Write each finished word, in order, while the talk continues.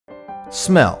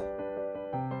Smell.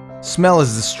 Smell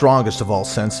is the strongest of all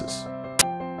senses.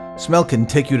 Smell can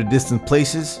take you to distant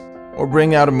places or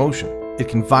bring out emotion. It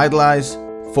can vitalize,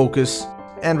 focus,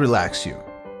 and relax you.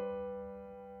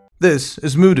 This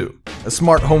is Moodo, a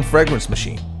smart home fragrance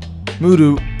machine.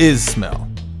 Moodo is smell.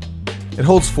 It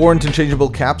holds 4 interchangeable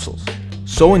capsules.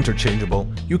 So interchangeable,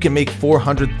 you can make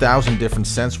 400,000 different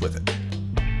scents with it.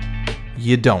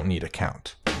 You don't need a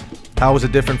count. How is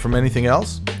it different from anything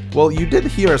else? Well, you did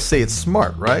hear us say it's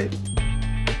smart, right?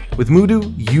 With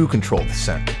Moodo, you control the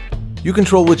scent. You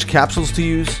control which capsules to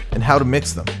use and how to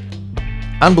mix them.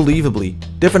 Unbelievably,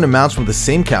 different amounts from the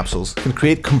same capsules can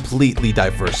create completely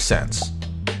diverse scents.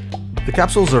 The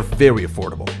capsules are very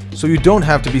affordable, so you don't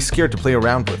have to be scared to play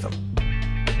around with them.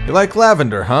 You like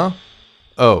lavender, huh?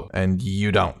 Oh, and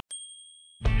you don't.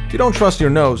 If you don't trust your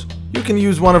nose, you can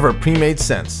use one of our pre-made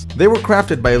scents. They were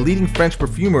crafted by a leading French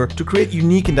perfumer to create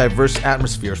unique and diverse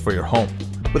atmospheres for your home.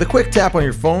 With a quick tap on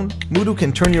your phone, Moodo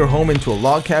can turn your home into a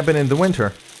log cabin in the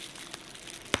winter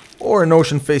or an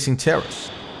ocean-facing terrace.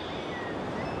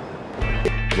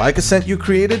 Like a scent you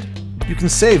created? You can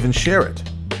save and share it.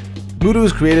 Moodo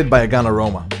is created by Agan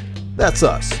Aroma. That's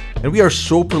us, and we are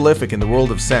so prolific in the world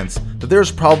of scents that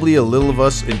there's probably a little of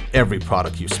us in every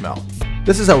product you smell.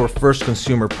 This is our first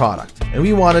consumer product, and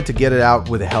we wanted to get it out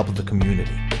with the help of the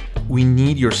community. We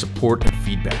need your support and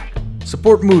feedback.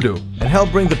 Support Moodo and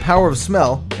help bring the power of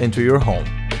smell into your home.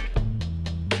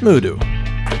 Moodo.